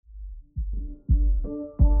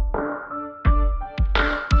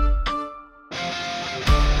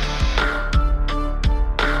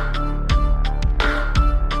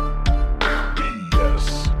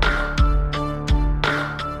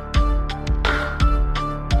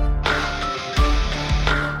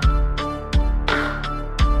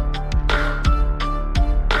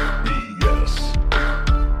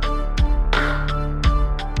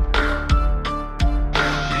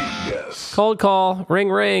Cold call. Ring,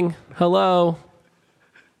 ring. Hello.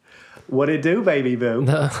 What it do, baby boo?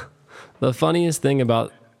 The funniest thing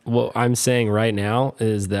about what I'm saying right now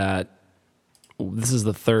is that this is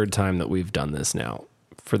the third time that we've done this now.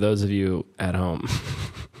 For those of you at home,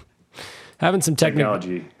 having some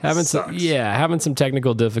technology, having some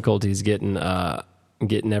technical difficulties getting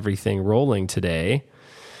everything rolling today.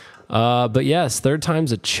 But yes, third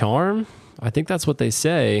time's a charm. I think that's what they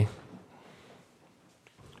say.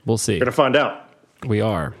 We'll see. We're gonna find out. We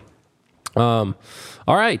are. All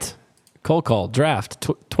right. Cold call draft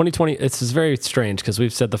 2020. This is very strange because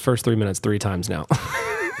we've said the first 3 minutes 3 times now.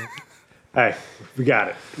 Hey, we got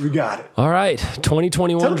it. All right,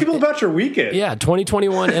 2021. Tell people about your weekend. Yeah,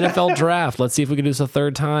 2021 NFL draft. Let's see if we can do this a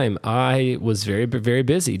third time. I was very, very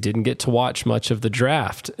busy. Didn't get to watch much of the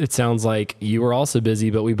draft. It sounds like you were also busy,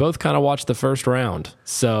 but we both kind of watched the first round.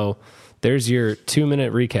 So there's your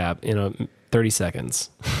 2-minute recap in 30 seconds.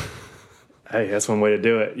 Hey, that's one way to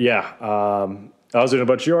do it. Yeah. I was doing a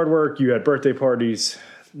bunch of yard work. You had birthday parties.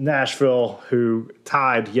 Nashville, who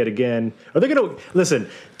tied yet again. Are they going to listen?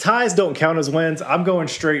 Ties don't count as wins. I'm going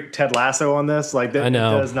straight Ted Lasso on this. Like that, I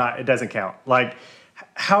know. It doesn't count. Like,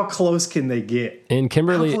 how close can they get? And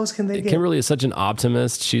Kimberly, how close can they get? Kimberly is such an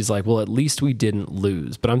optimist. She's like, well, at least we didn't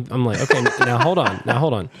lose. But I'm like, okay, now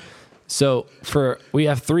hold on. So we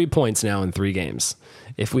have 3 points now in 3 games.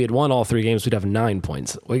 If we had won all 3 games, we'd have 9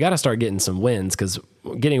 points. We got to start getting some wins because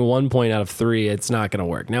getting 1 point out of 3, it's not going to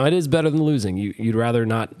work. Now, it is better than losing. You'd rather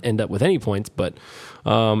not end up with any points, but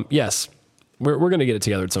yes, we're going to get it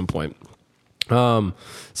together at some point.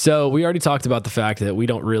 So we already talked about the fact that we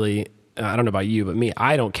don't really, I don't know about you, but me,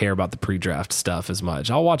 I don't care about the pre-draft stuff as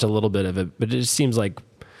much. I'll watch a little bit of it, but it just seems like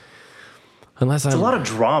it's a lot of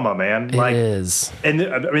drama, man. It is. And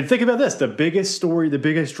I mean, think about this. The biggest story, the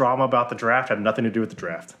biggest drama about the draft had nothing to do with the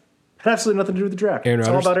draft. Had absolutely nothing to do with the draft. It's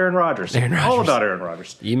all about Aaron Rodgers. All about Aaron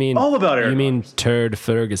Rodgers. You mean all about Aaron? You mean Turd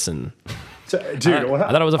Ferguson? So, dude,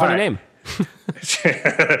 I thought it was a funny name.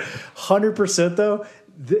 100% though.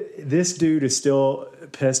 This dude is still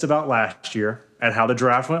pissed about last year and how the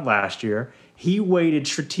draft went last year. He waited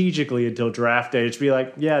strategically until draft day to be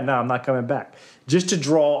like, yeah, no, I'm not coming back. Just to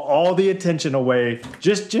draw all the attention away,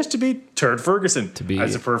 just to be Turd Ferguson.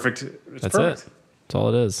 That's perfect. That's it. That's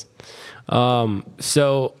all it is.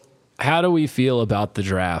 So how do we feel about the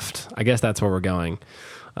draft? I guess that's where we're going.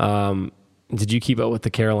 Did you keep up with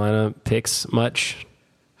the Carolina picks much?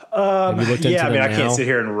 I can't sit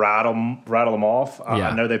here and rattle them off.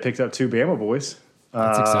 I know they picked up 2 Bama boys.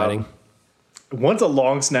 That's exciting. One's a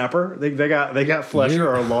long snapper. They got Fletcher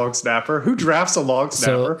or a long snapper. Who drafts a long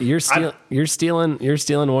snapper? So you're stealing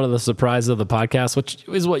one of the surprises of the podcast, which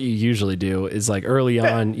is what you usually do. Is like early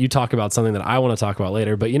on you talk about something that I want to talk about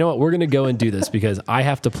later. But you know what? We're going to go and do this because I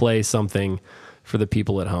have to play something for the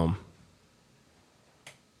people at home.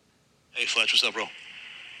 Hey Fletch, what's up, bro?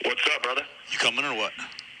 What's up, brother? You coming or what?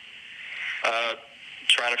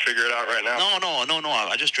 Trying to figure it out right now. No.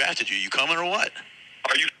 I just drafted you. You coming or what?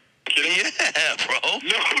 Are you kidding? Yeah, bro. No,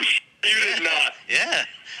 you did not. Yeah.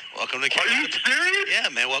 Welcome to Carolina. Are you serious? Yeah,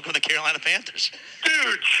 man. Welcome to Carolina Panthers.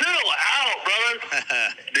 Dude, chill out, brother.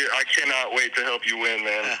 Dude, I cannot wait to help you win,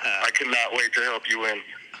 man. I cannot wait to help you win.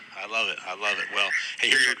 I love it. Well,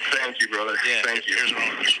 hey, thank you, brother. Yeah, thank you. Here's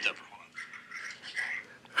one step.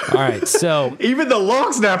 All right, so even the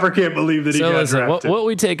long snapper can't believe that he got drafted. What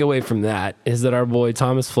we take away from that is that our boy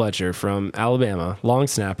Thomas Fletcher from Alabama, long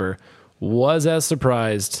snapper, was as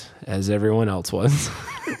surprised as everyone else was.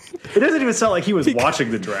 It doesn't even sound like he was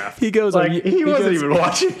watching the draft. He goes, he wasn't even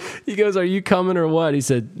watching. He goes, "Are you coming or what?" He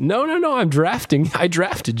said, "No, I'm drafting. I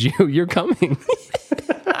drafted you. You're coming."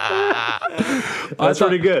 That's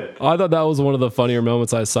pretty good. I thought that was one of the funnier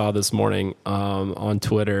moments I saw this morning on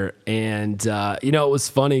Twitter. And, it was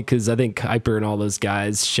funny because I think Kuiper and all those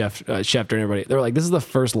guys, Schefter and everybody, they were like, this is the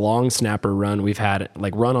first long snapper run we've had,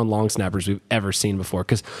 like run on long snappers we've ever seen before.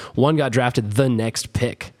 Because one got drafted the next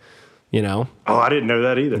pick. Oh, I didn't know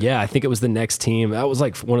that either. Yeah, I think it was the next team. That was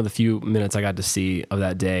like one of the few minutes I got to see of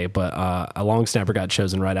that day, but a long snapper got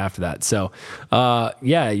chosen right after that. So,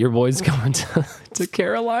 your boy's going to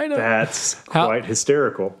Carolina. That's quite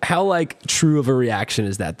hysterical. How like true of a reaction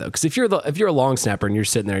is that though? Because if you're a long snapper and you're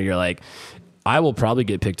sitting there, you're like, I will probably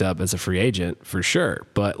get picked up as a free agent for sure,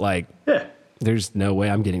 but there's no way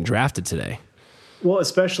I'm getting drafted today. Well,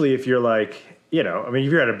 especially if you're like, if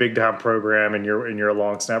you're at a big time program and you're a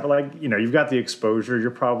long snapper, you've got the exposure, you're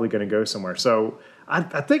probably going to go somewhere. So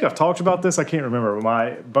I think I've talked about this. I can't remember.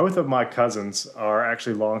 Both of my cousins are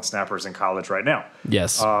actually long snappers in college right now.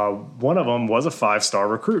 Yes. One of them was a 5-star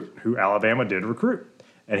recruit who Alabama did recruit.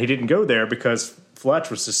 And he didn't go there because Fletch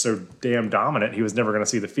was just so damn dominant, he was never going to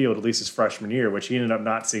see the field, at least his freshman year, which he ended up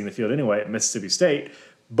not seeing the field anyway at Mississippi State.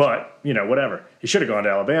 But, whatever. He should have gone to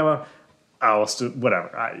Alabama.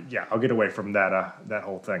 Whatever. I'll get away from that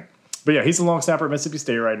whole thing. But, yeah, he's a long snapper at Mississippi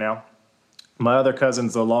State right now. My other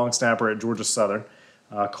cousin's a long snapper at Georgia Southern.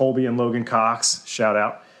 Colby and Logan Cox, shout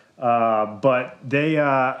out. But they,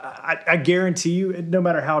 I guarantee you, no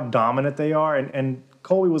matter how dominant they are, and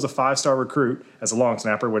Colby was a 5-star recruit as a long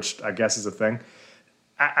snapper, which I guess is a thing.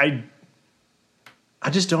 I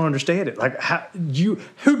just don't understand it. Like,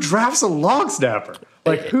 who drafts a long snapper?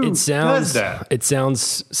 Like, who does that? It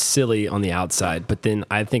sounds silly on the outside, but then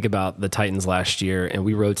I think about the Titans last year, and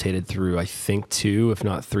we rotated through, I think, 2, if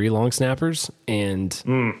not 3 long snappers. And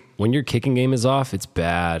when your kicking game is off, it's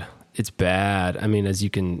bad. It's bad. I mean, as you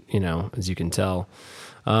can tell.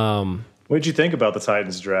 What did you think about the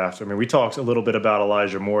Titans draft? I mean, we talked a little bit about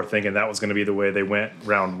Elijah Moore, thinking that was going to be the way they went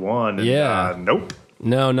round 1. And, nope.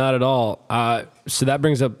 No, not at all. So that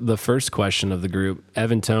brings up the first question of the group.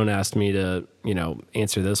 Evan Tone asked me to,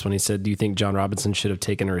 answer this one. He said, do you think John Robinson should have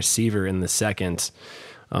taken a receiver in the second?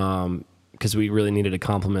 Because we really needed a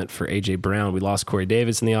complement for A.J. Brown. We lost Corey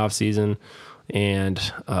Davis in the offseason and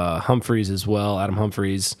Humphreys as well, Adam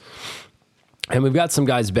Humphreys. And we've got some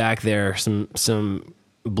guys back there, some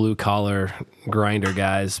blue-collar grinder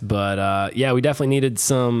guys. But, we definitely needed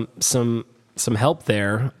some help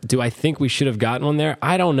there. Do I think we should have gotten one there?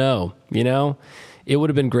 I don't know. It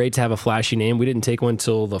would have been great to have a flashy name. We didn't take one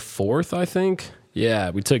till the 4th, I think.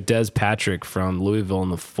 Yeah, we took Des Patrick from Louisville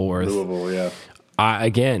in the 4th. Louisville, yeah. I,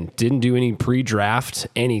 again, didn't do any pre-draft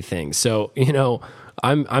anything. So,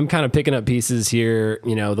 I'm kind of picking up pieces here,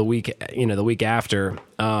 the week after.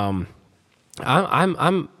 I'm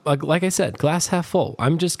like I said, glass half full.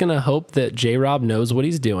 I'm just going to hope that J-Rob knows what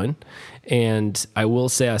he's doing. And I will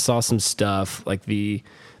say I saw some stuff like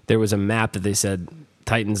there was a map that they said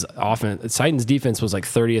Titans defense was like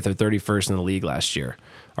 30th or 31st in the league last year.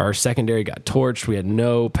 Our secondary got torched. We had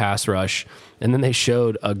no pass rush. And then they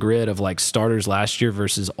showed a grid of like starters last year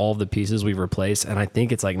versus all the pieces we've replaced. And I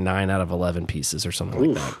think it's like 9 out of 11 pieces or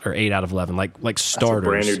something like that, or 8 out of 11, like starters. That's a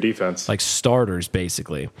brand new defense. Like starters,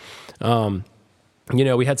 basically.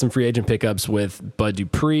 We had some free agent pickups with Bud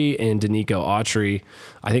Dupree and Danico Autry.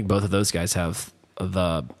 I think both of those guys have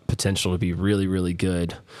the potential to be really, really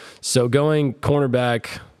good. So going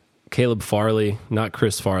cornerback, Caleb Farley, not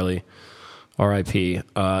Chris Farley, R.I.P.,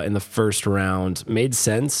 in the first round made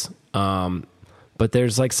sense. But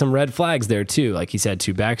there's like some red flags there too. Like he's had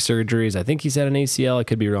 2 back surgeries. I think he's had an ACL. I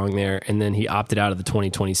could be wrong there. And then he opted out of the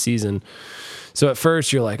 2020 season. So at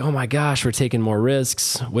first you're like, oh my gosh, we're taking more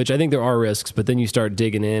risks, which I think there are risks, but then you start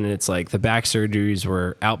digging in and it's like the back surgeries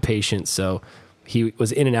were outpatient. So he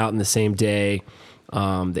was in and out in the same day. The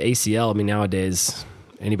ACL, I mean, nowadays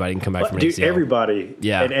anybody can come back from an ACL. Everybody,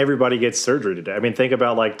 and everybody gets surgery today. I mean, think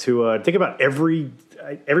about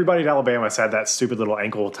everybody in Alabama has had that stupid little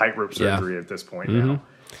ankle tightrope surgery at this point now.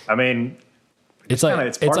 I mean, it's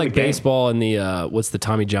like baseball and the what's the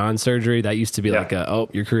Tommy John surgery that used to be like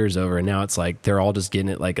your career's over, and now it's like they're all just getting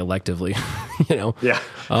it like electively,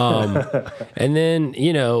 and then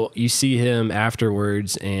you see him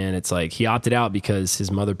afterwards, and it's like he opted out because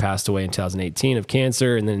his mother passed away in 2018 of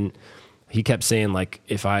cancer, and then he kept saying, like,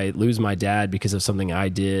 if I lose my dad because of something I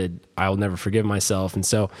did, I will never forgive myself. And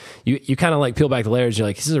so you kind of like peel back the layers. You're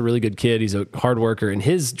like, this is a really good kid. He's a hard worker. And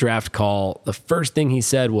his draft call, the first thing he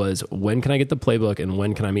said was, when can I get the playbook and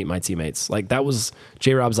when can I meet my teammates? Like that was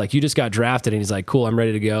J-Rob's like, you just got drafted. And he's like, cool, I'm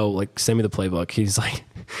ready to go. Like, send me the playbook. He's like,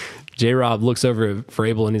 J-Rob looks over for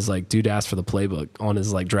Abel and he's like, dude asked for the playbook on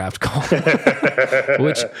his like draft call.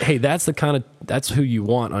 Which, hey, that's who you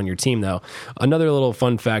want on your team though. Another little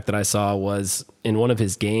fun fact that I saw was in one of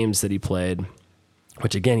his games that he played,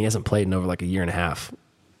 which again, he hasn't played in over like a year and a half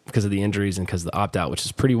because of the injuries and because of the opt-out, which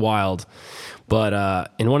is pretty wild. But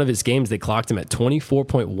in one of his games, they clocked him at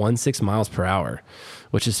 24.16 miles per hour,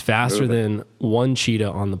 which is faster than one cheetah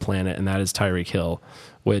on the planet, and that is Tyreek Hill,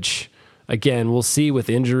 which... Again, we'll see with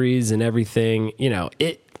injuries and everything.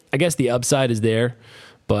 I guess the upside is there,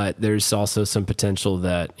 but there's also some potential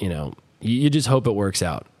that, you just hope it works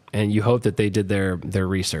out. And you hope that they did their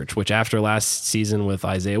research, which after last season with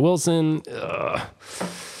Isaiah Wilson,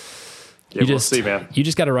 we'll see, man. You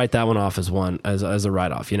just got to write that one off as a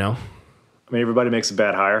write-off, I mean, everybody makes a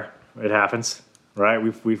bad hire. It happens, right?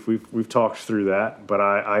 We've talked through that, but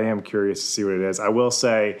I am curious to see what it is. I will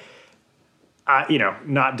say,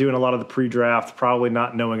 not doing a lot of the pre-draft, probably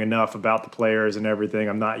not knowing enough about the players and everything.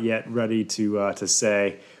 I'm not yet ready to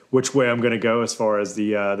say which way I'm going to go as far as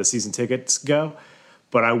the season tickets go.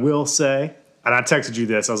 But I will say And I texted you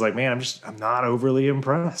this. I was like, man, I'm not overly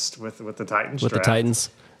impressed with the Titans. With draft. the Titans.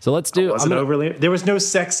 So let's do. There was no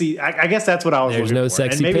sexy. I guess that's what I was. There's looking no for.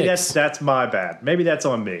 sexy and maybe picks. that's my bad. Maybe that's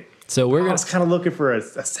on me. So I was kind of looking for a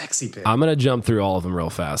sexy pick. I'm gonna jump through all of them real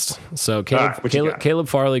fast. So right, Caleb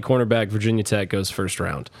Farley, cornerback, Virginia Tech, goes first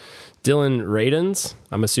round. Dylan Radins,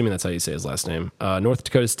 I'm assuming that's how you say his last name. North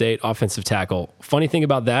Dakota State, offensive tackle. Funny thing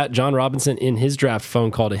about that, John Robinson in his draft phone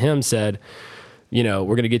call to him said, we're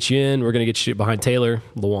going to get you in. We're going to get you behind Taylor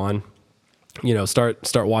Lewan.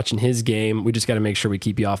 Start watching his game. We just got to make sure we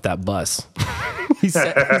keep you off that bus. he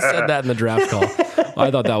said that in the draft call. I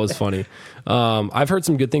thought that was funny. I've heard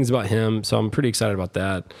some good things about him, so I'm pretty excited about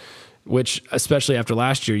that. Which, especially after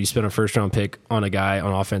last year, you spent a first-round pick on a guy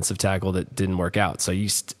on offensive tackle that didn't work out. So,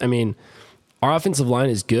 our offensive line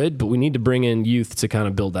is good, but we need to bring in youth to kind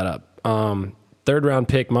of build that up. Third-round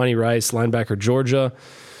pick, Monty Rice, linebacker, Georgia.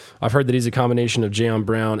 I've heard that he's a combination of Jayon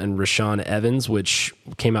Brown and Rashaan Evans, which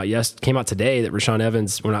came out today that Rashaan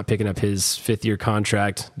Evans, we're not picking up his fifth-year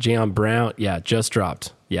contract. Jayon Brown, just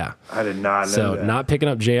dropped. Yeah, I did not know so that. not picking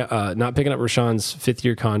up Rashawn's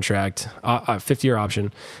fifth-year contract, fifth-year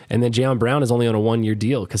option, and then Jayon Brown is only on a 1-year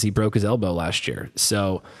deal because he broke his elbow last year.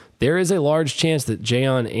 So there is a large chance that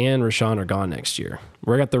Jayon and Rashaan are gone next year.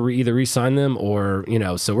 We're going to either re-sign them or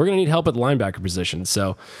so we're going to need help at the linebacker position.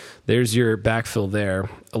 So there's your backfill there.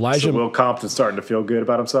 Elijah, so Will Compton's starting to feel good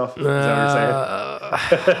about himself. Is that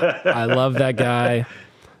what you're saying? I love that guy,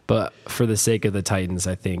 but for the sake of the Titans,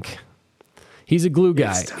 I think. He's a glue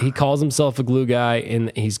guy. He calls himself a glue guy, and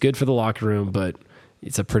he's good for the locker room, but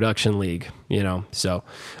it's a production league, So,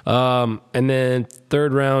 and then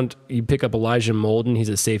third round, you pick up Elijah Molden. He's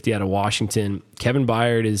a safety out of Washington. Kevin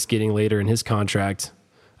Byard is getting later in his contract.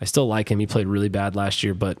 I still like him. He played really bad last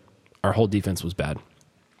year, but our whole defense was bad.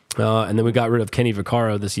 And then we got rid of Kenny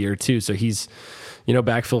Vaccaro this year, too. So he's,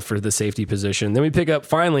 backfill for the safety position. Then we pick up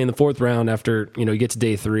finally in the fourth round after, you get to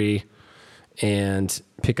day 3 and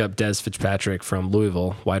pick up Dez Fitzpatrick from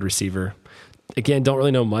Louisville, wide receiver. Again, don't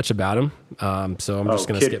really know much about him, so I'm just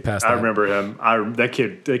going to skip past that. I remember him. That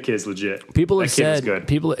kid's legit. People have said good.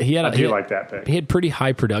 I do like that pick. He had pretty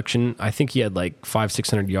high production. I think he had like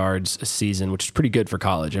 500-600 yards a season, which is pretty good for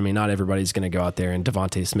college. Not everybody's going to go out there and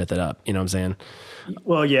Devontae Smith it up. You know what I'm saying?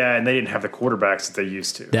 Well, yeah, and they didn't have the quarterbacks that they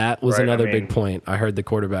used to. That was another big point. I heard the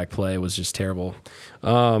quarterback play was just terrible.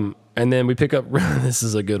 And then we pick up. This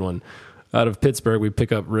is a good one. Out of Pittsburgh, we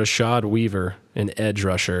pick up Rashad Weaver, an edge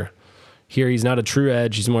rusher. Here, he's not a true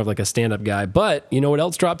edge. He's more of like a stand-up guy. But you know what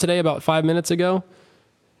else dropped today about 5 minutes ago?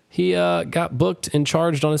 He got booked and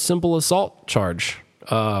charged on a simple assault charge.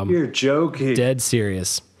 You're joking. Dead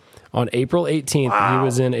serious. On April 18th, he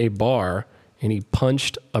was in a bar, and he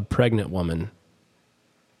punched a pregnant woman.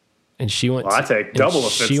 And she went. I take double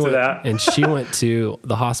offense to that. And she went to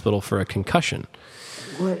the hospital for a concussion.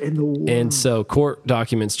 What in the world? And so court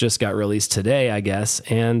documents just got released today, I guess,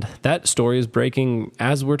 and that story is breaking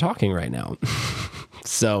as we're talking right now.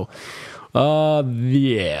 So,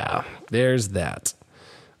 yeah, there's that.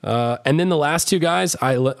 And then the last two guys,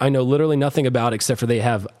 I know literally nothing about except for they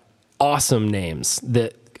have awesome names.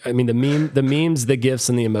 The memes, the GIFs,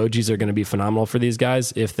 and the emojis are going to be phenomenal for these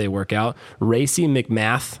guys if they work out. Racy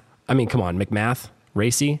McMath. Come on, McMath.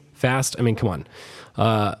 Racy, fast. Come on.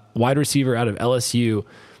 Wide receiver out of LSU.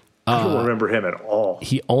 I don't remember him at all.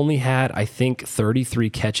 He only had, I think, 33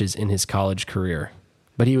 catches in his college career.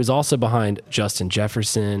 But he was also behind Justin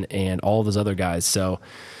Jefferson and all of those other guys. So,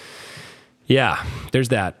 yeah, there's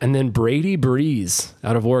that. And then Brady Breeze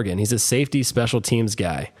out of Oregon. He's a safety special teams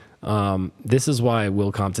guy. This is why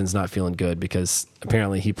Will Compton's not feeling good, because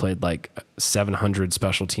apparently he played like 700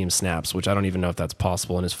 special team snaps, which I don't even know if that's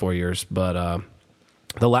possible in his 4 years. But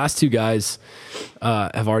the last two guys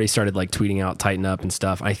have already started like tweeting out, tighten up and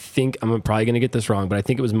stuff. I think I'm probably going to get this wrong, but I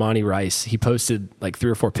think it was Monty Rice. He posted like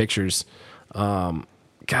 3 or 4 pictures.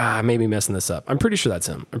 I may be messing this up. I'm pretty sure that's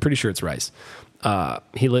him. I'm pretty sure it's Rice.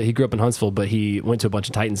 He grew up in Huntsville, but he went to a bunch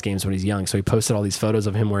of Titans games when he was young. So he posted all these photos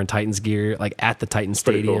of him wearing Titans gear, like at the Titans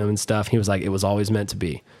stadium and stuff. He was like, it was always meant to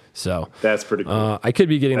be. So that's pretty cool. I could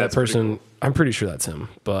be getting that person. Cool. I'm pretty sure that's him.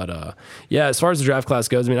 But yeah, as far as the draft class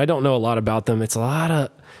goes, I don't know a lot about them. It's a lot of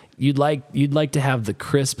you'd like to have the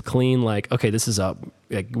crisp, clean, like, okay, this is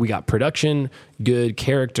we got production, good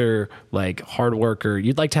character, like hard worker.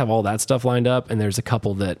 You'd like to have all that stuff lined up, and there's a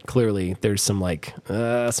couple that clearly there's some like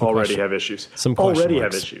some already have issues. Some already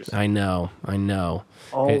marks. have issues. I know.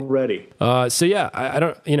 Already. So yeah, I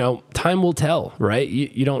don't. Time will tell, right?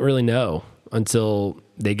 You don't really know until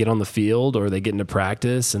they get on the field or they get into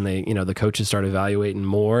practice and they, the coaches start evaluating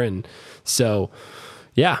more, and so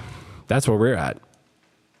yeah, that's where we're at.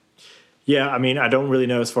 Yeah, I mean, I don't really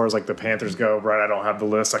know as far as like the Panthers go, right? I don't have the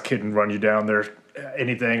list. I couldn't run you down there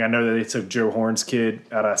anything. I know that they took Joe Horn's kid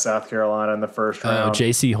out of South Carolina in the first round.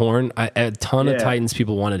 J.C. Horn. A ton of Yeah. Titans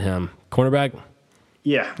people wanted him. Cornerback?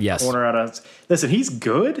 Yeah. Yes. Corner out of. Listen, he's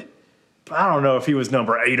good, but I don't know if he was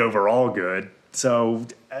number 8 overall good. So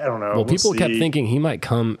I don't know. Well, people kept see. thinking he might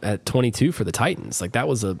come at 22 for the Titans. Like that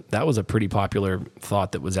was a pretty popular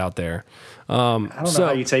thought that was out there. I don't know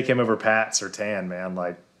how you take him over Pat Surtain, man.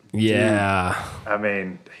 Like, Yeah. I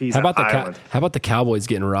mean, he's How about an island. how about the Cowboys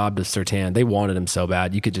getting robbed of Surtain? They wanted him so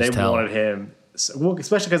bad. You could just They tell. wanted him, well,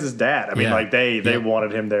 especially because his dad. I mean, Yeah. like they Yeah.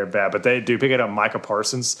 wanted him there bad, but they do pick it up. Micah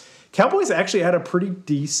Parsons. Cowboys actually had a pretty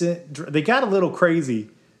decent. They got a little crazy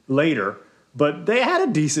later, but they had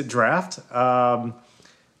a decent draft.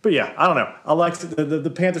 But yeah, I don't know. I liked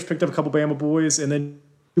the Panthers picked up a couple Bama boys, and then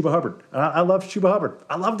Chuba Hubbard. I love Chuba Hubbard.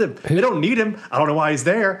 I loved him. They don't need him. I don't know why he's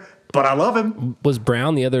there, but I love him. Was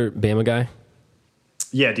Brown the other Bama guy?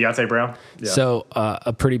 Yeah, Deontay Brown. Yeah. So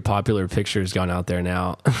a pretty popular picture has gone out there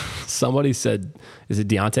now. Somebody said, is it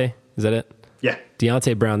Deontay? Is that it? yeah.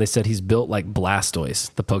 Deontay Brown, they said he's built like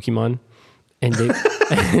Blastoise, the Pokemon. And they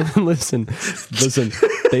listen,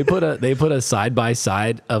 they put a side by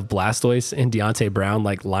side of Blastoise and Deontay Brown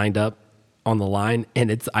like lined up on the line,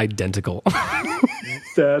 and it's identical.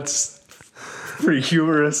 That's pretty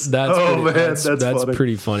humorous. That's funny.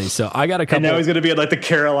 pretty funny. So I got a couple. And now he's going to be in like the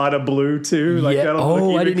Carolina blue too. Like, yeah.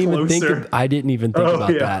 that'll look I didn't even think. closer. I didn't even think Oh,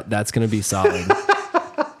 about yeah. that. That's going to be solid.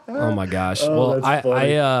 Oh my gosh. Well, that's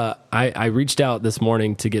funny. I reached out this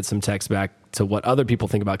morning to get some text back to what other people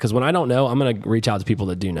think about, because when I don't know, I'm going to reach out to people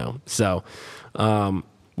that do know. So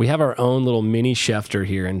we have our own little mini Schefter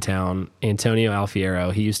here in town, Antonio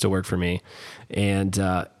Alfiero. He used to work for me, and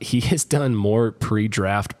he has done more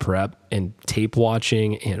pre-draft prep and tape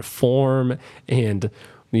watching and form and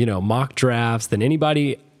mock drafts than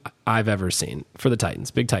anybody I've ever seen for the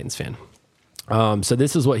Titans. Big Titans fan. So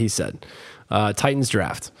this is what he said. Titans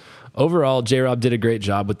draft. Overall, J-Rob did a great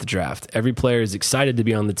job with the draft. Every player is excited to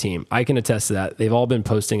be on the team. I can attest to that. They've all been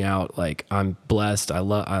posting out like, I'm blessed. I'm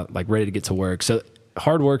like ready to get to work. So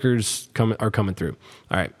hard workers are coming through.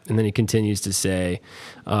 All right. And then he continues to say,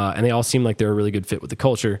 and they all seem like they're a really good fit with the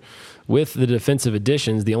culture. With the defensive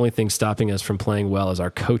additions, the only thing stopping us from playing well is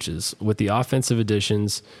our coaches. With the offensive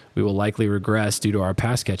additions, we will likely regress due to our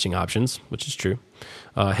pass catching options, which is true.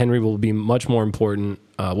 Henry will be much more important,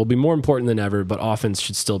 will be more important than ever, but offense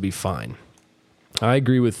should still be fine. I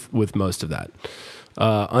agree with most of that.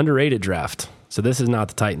 Underrated draft. So this is not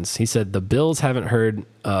the Titans. He said the Bills haven't heard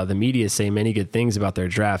the media say many good things about their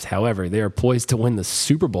draft. However, they are poised to win the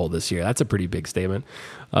Super Bowl this year. That's a pretty big statement.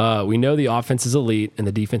 We know the offense is elite and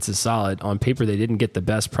the defense is solid. On paper, they didn't get the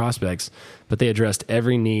best prospects, but they addressed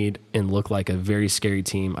every need and look like a very scary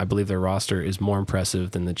team. I believe their roster is more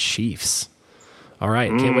impressive than the Chiefs. All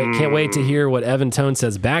right, can't wait to hear what Evan Tone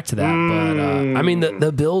says back to that. But I mean,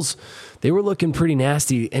 the Bills, they were looking pretty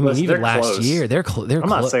nasty. I mean, Listen, even they're last close. year, they're I'm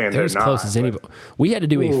not saying they're they're as close not, as anybody. We had to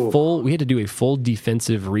do a full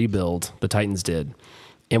defensive rebuild. The Titans did,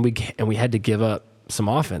 and we had to give up some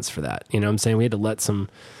offense for that. You know what I'm saying? We had to let some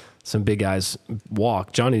big guys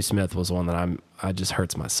walk. Jonnu Smith was one that I just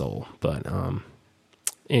hurts my soul. But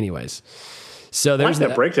anyways, so I like there's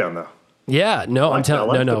that breakdown though. yeah, no, I'm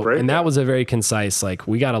telling the no, breakdown. and that was a very concise. Like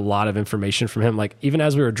we got a lot of information from him. Like even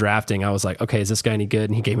as we were drafting, I was like, okay, is this guy any good?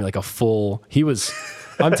 And he gave me like a full. He was.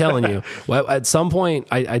 I'm telling you. Well, at some point,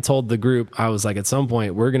 I told the group, I was like, at some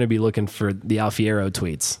point, we're going to be looking for the Alfiero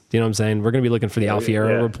tweets. Do you know what I'm saying? We're going to be looking for the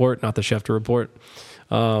Alfiero report, not the Schefter report.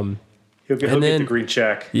 He'll get the green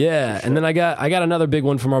check. Yeah, and then I got another big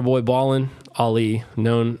one from our boy Ballin, Ali,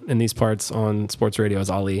 known in these parts on sports radio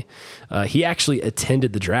as Ali. He actually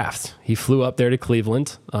attended the draft. He flew up there to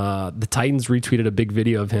Cleveland. The Titans retweeted a big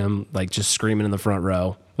video of him like just screaming in the front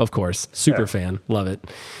row. Of course, super fan, love it.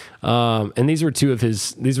 And these were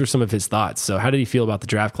some of his thoughts. So how did he feel about the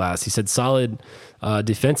draft class? He said solid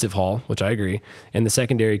defensive haul, which I agree, and the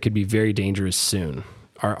secondary could be very dangerous soon.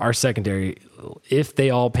 Our secondary, if they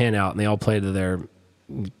all pan out and they all play to their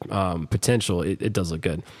potential, it does look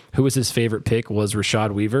good. Who was his favorite pick was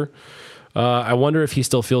Rashad Weaver. I wonder if he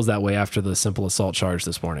still feels that way after the simple assault charge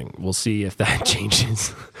this morning. We'll see if that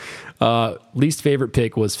changes. Least favorite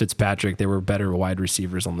pick was Fitzpatrick. There were better wide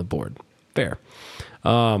receivers on the board. Fair.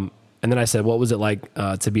 And then I said, what was it like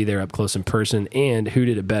to be there up close in person? And who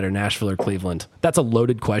did it better, Nashville or Cleveland? That's a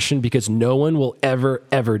loaded question because no one will ever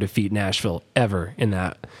defeat Nashville, ever in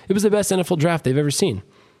that. It was the best NFL draft they've ever seen.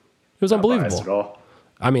 It was unbelievable. Biased at all.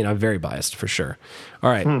 I mean, I'm very biased for sure. All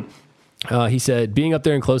right. He said, being up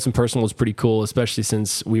there and close and personal was pretty cool, especially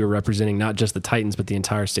since we were representing not just the Titans, but the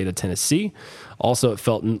entire state of Tennessee. Also, it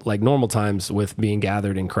felt like normal times with being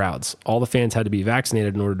gathered in crowds. All the fans had to be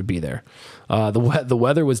vaccinated in order to be there. The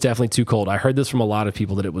weather was definitely too cold. I heard this from a lot of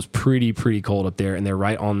people that it was pretty cold up there, and they're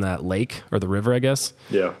right on that lake or the river, I guess.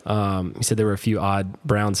 Yeah. He said there were a few odd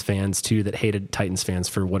Browns fans, too, that hated Titans fans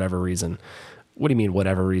for whatever reason. What do you mean,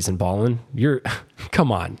 whatever reason, Ballin?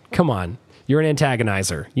 Come on. You're an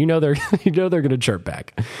antagonizer. You know they're going to chirp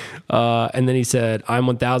back. And then he said, I'm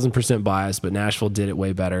 1,000% biased, but Nashville did it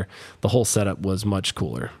way better. The whole setup was much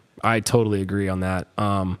cooler. I totally agree on that.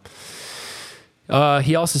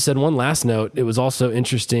 He also said one last note. It was also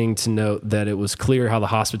interesting to note that it was clear how the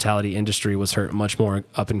hospitality industry was hurt much more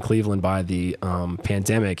up in Cleveland by the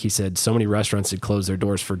pandemic. He said so many restaurants had closed their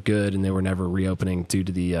doors for good and they were never reopening due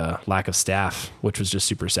to the lack of staff, which was just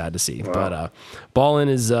super sad to see. Wow. But Ballin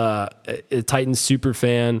is a Titans super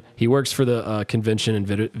fan. He works for the Convention and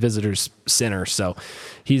Visitors Center, so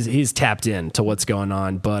he's tapped in to what's going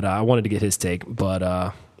on. But I wanted to get his take.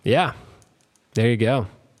 But yeah, there you go.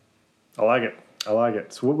 I like it.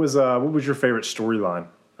 So what was your favorite storyline,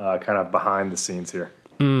 kind of behind the scenes here?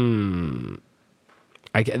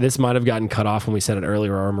 This might have gotten cut off when we said it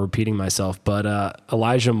earlier, or I'm repeating myself, but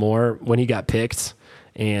Elijah Moore, when he got picked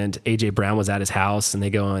and AJ Brown was at his house and they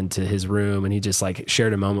go into his room and he just like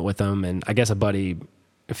shared a moment with them, and I guess a buddy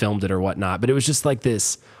filmed it or whatnot, but it was just like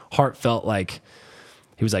this heartfelt, like,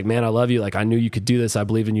 he was like, man, I love you. Like, I knew you could do this. I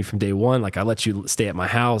believe in you from day one. Like, I let you stay at my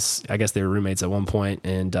house. I guess they were roommates at one point.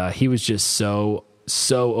 And he was just so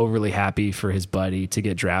overly happy for his buddy to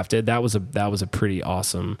get drafted. That was a pretty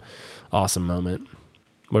awesome moment.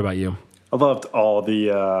 What about you? I loved all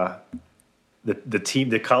the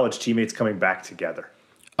college teammates coming back together.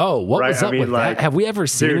 Oh, what was up with that? Have we ever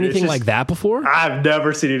seen anything like that before? I've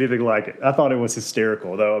never seen anything like it. I thought it was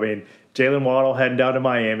hysterical, though. I mean, Jalen Waddle heading down to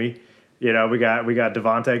Miami. You know, we got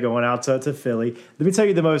Devontae going out to Philly. Let me tell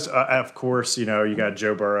you the most. Of course, you know, you got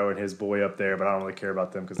Joe Burrow and his boy up there, but I don't really care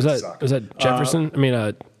about them because they suck. Was that Jefferson?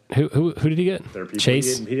 Who did he get?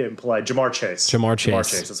 Chase. He didn't play. Jamar Chase. Jamar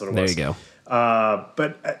Chase. That's what it was. There you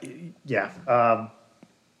go.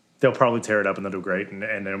 They'll probably tear it up and they'll do great, and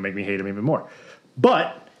it'll make me hate him even more.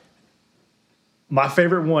 But my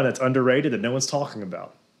favorite one that's underrated that no one's talking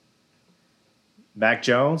about: Mac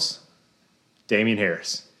Jones, Damian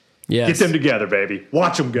Harris. Yes. Get them together, baby.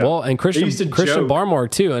 Watch them go. Well, and Christian Barmore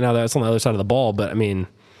too. And now that's on the other side of the ball, but I mean,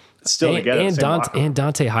 still together. And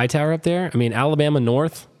Dante Hightower up there. I mean, Alabama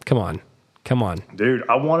North. Come on, dude.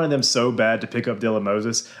 I wanted them so bad to pick up Dylan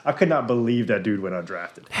Moses. I could not believe that dude went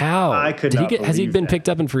undrafted. How? I could not. Has he been picked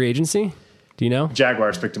up in free agency? Do you know?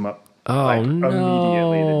 Jaguars picked him up. Oh no!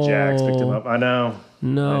 Immediately, the Jags picked him up. I know.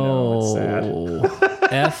 No. I know, it's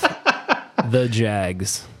sad. F the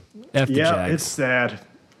Jags. F the Jags. It's sad.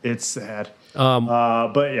 It's sad.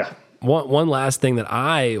 But yeah. One last thing that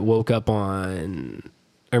I woke up on,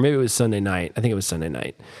 or maybe it was Sunday night. I think it was Sunday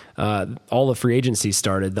night. All the free agency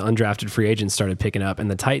started. The undrafted free agents started picking up, and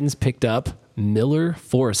the Titans picked up Miller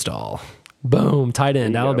Forristall. Boom, tight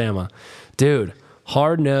end, Alabama. Dude,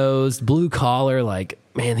 hard-nosed, blue-collar. Like,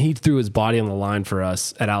 man, he threw his body on the line for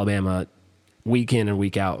us at Alabama week in and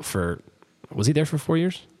week out was he there for 4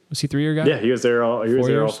 years? Was he 3-year guy? Yeah, he was there all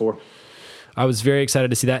 4. I was very excited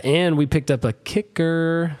to see that. And we picked up a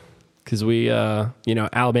kicker because we,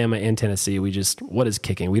 Alabama and Tennessee, what is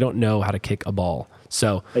kicking? We don't know how to kick a ball.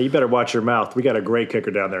 So hey, you better watch your mouth. We got a great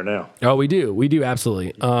kicker down there now. Oh, we do. We do,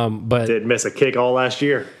 absolutely. But didn't miss a kick all last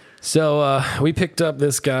year. So we picked up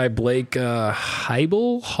this guy, Blake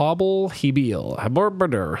Hebeil.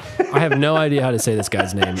 I have no idea how to say this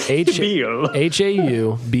guy's name. Haubeil.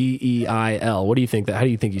 What do you think? How do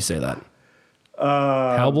you think you say that?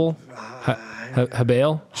 Hebeil?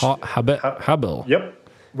 Hebeil? Yep.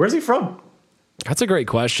 Where's he from? That's a great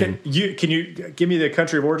question. Can you give me the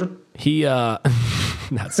country of origin?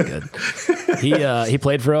 That's good. He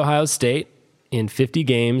played for Ohio State in 50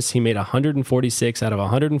 games. He made 146 out of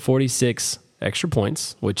 146 extra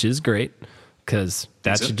points, which is great because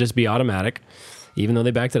that should just be automatic, even though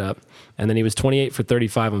they backed it up. And then he was 28 for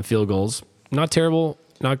 35 on field goals. Not terrible,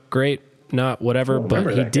 not great, not whatever,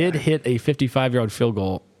 but he did hit a 55-yard field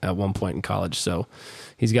goal at one point in college, so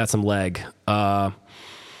he's got some leg.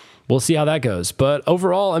 We'll see how that goes. But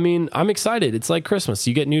overall, I mean, I'm excited. It's like Christmas.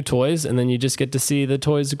 You get new toys, and then you just get to see the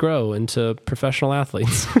toys grow into professional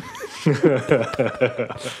athletes.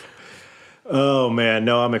 Oh, man.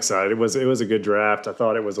 No, I'm excited. It was a good draft. I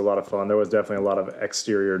thought it was a lot of fun. There was definitely a lot of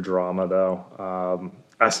exterior drama, though.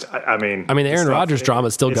 I mean, the Aaron Rodgers drama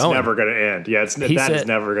is still going. It's never going to end. Yeah, it's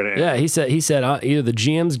never going to end. Yeah, he said either the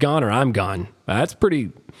GM's gone or I'm gone. That's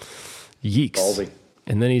pretty Yeeks. Baldy.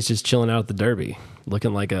 And then he's just chilling out at the Derby,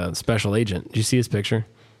 looking like a special agent. Did you see his picture?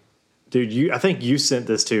 Dude, I think you sent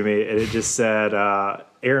this to me, and it just said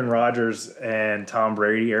Aaron Rodgers and Tom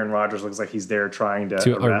Brady. Aaron Rodgers looks like he's there trying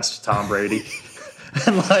to arrest Tom Brady.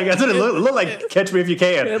 And like that's what it looked like. Catch Me If You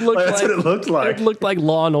Can. That's what it looked like. It looked like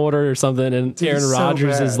Law and Order or something. And dude, Aaron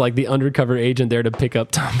Rodgers is like the undercover agent there to pick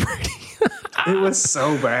up Tom Brady. It was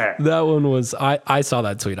so bad. That one was. I saw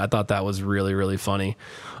that tweet. I thought that was really, really funny.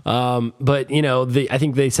 But you know, I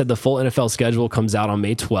think they said the full NFL schedule comes out on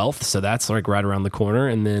May 12th, so that's like right around the corner.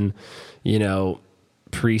 And then, you know,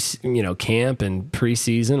 camp and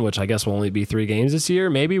preseason, which I guess will only be 3 games this year.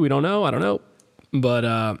 Maybe, we don't know. I don't know. But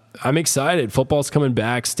I'm excited. Football's coming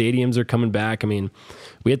back. Stadiums are coming back. I mean,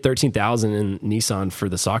 we had 13,000 in Nissan for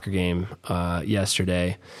the soccer game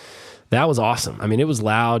yesterday. That was awesome. I mean, it was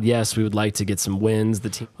loud. Yes, we would like to get some wins. The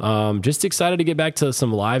team, just excited to get back to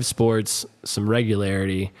some live sports, some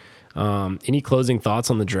regularity. Any closing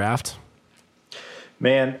thoughts on the draft?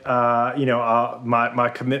 Man,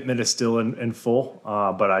 my commitment is still in full,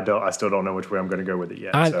 but I still don't know which way I'm going to go with it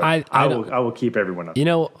yet. I will keep everyone up. You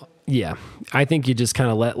know, yeah, I think you just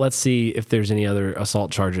kind of let's see if there's any other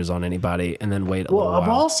assault charges on anybody, and then wait a little while. I'm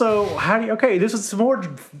also this is some more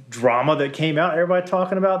drama that came out. Everybody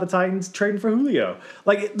talking about the Titans trading for Julio.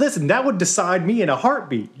 Like, listen, that would decide me in a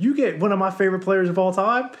heartbeat. You get one of my favorite players of all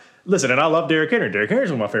time. Listen, and I love Derrick Henry. Derrick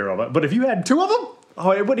Henry's one of my favorite of all time. But if you had 2 of them,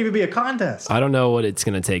 it wouldn't even be a contest. I don't know what it's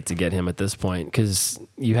going to take to get him at this point, because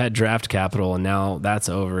you had draft capital and now that's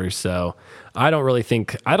over. So I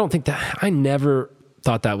never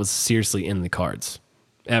thought that was seriously in the cards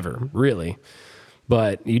ever, really.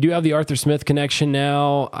 But you do have the Arthur Smith connection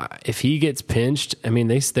now. If he gets pinched, I mean,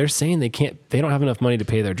 they're saying they don't have enough money to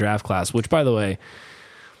pay their draft class, which, by the way,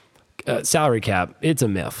 salary cap, it's a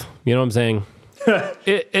myth. You know what I'm saying?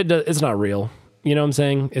 It's not real. You know what I'm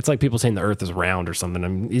saying? It's like people saying the earth is round or something. I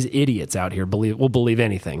mean, these idiots out here will believe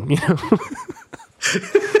anything. You know?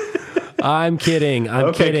 I'm kidding.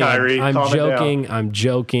 I'm kidding. Kyrie, I'm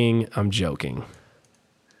joking.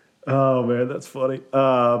 Oh man, that's funny.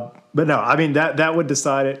 But no, I mean that would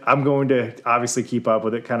decide it. I'm going to obviously keep up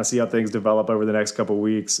with it, kind of see how things develop over the next couple of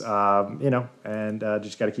weeks. And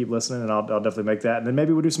just got to keep listening, and I'll definitely make that. And then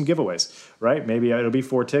maybe we'll do some giveaways, right? Maybe it'll be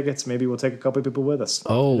 4 tickets. Maybe we'll take a couple of people with us.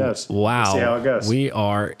 Oh, wow! We'll see how it goes. We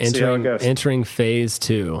are entering phase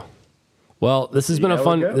 2. Well, this has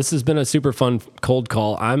been a super fun cold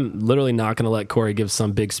call. I'm literally not going to let Corey give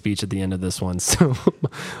some big speech at the end of this one. So,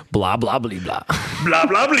 blah blah blah blah blah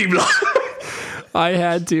blah blah blah. I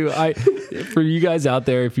had to. For you guys out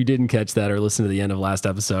there, if you didn't catch that or listen to the end of last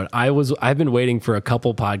episode, I've been waiting for a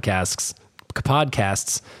couple podcasts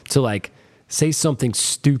to like say something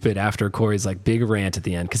stupid after Corey's like big rant at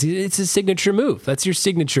the end, because it's his signature move. That's your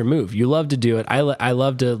signature move. You love to do it. I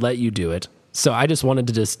love to let you do it. So I just wanted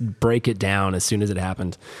to just break it down as soon as it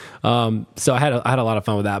happened. So I had a lot of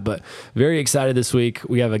fun with that, but very excited this week.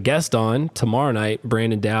 We have a guest on tomorrow night.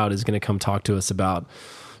 Brandon Dowd is going to come talk to us about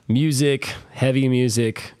music, heavy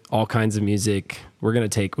music, all kinds of music. We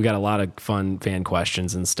got a lot of fun fan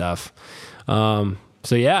questions and stuff. So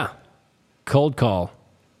yeah, cold call.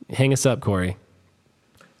 Hang us up, Corey.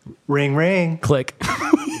 Ring, ring. Click.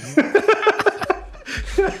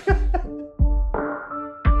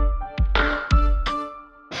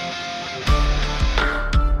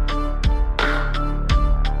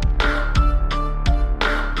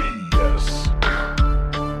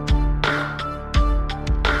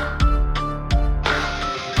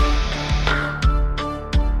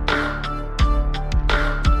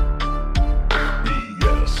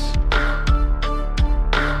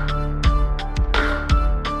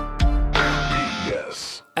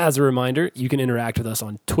 As a reminder, you can interact with us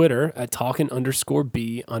on Twitter at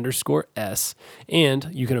talkin_B_S. And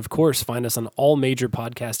you can, of course, find us on all major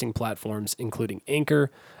podcasting platforms, including Anchor,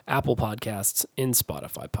 Apple Podcasts, and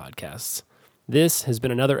Spotify Podcasts. This has been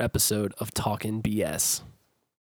another episode of Talkin' BS.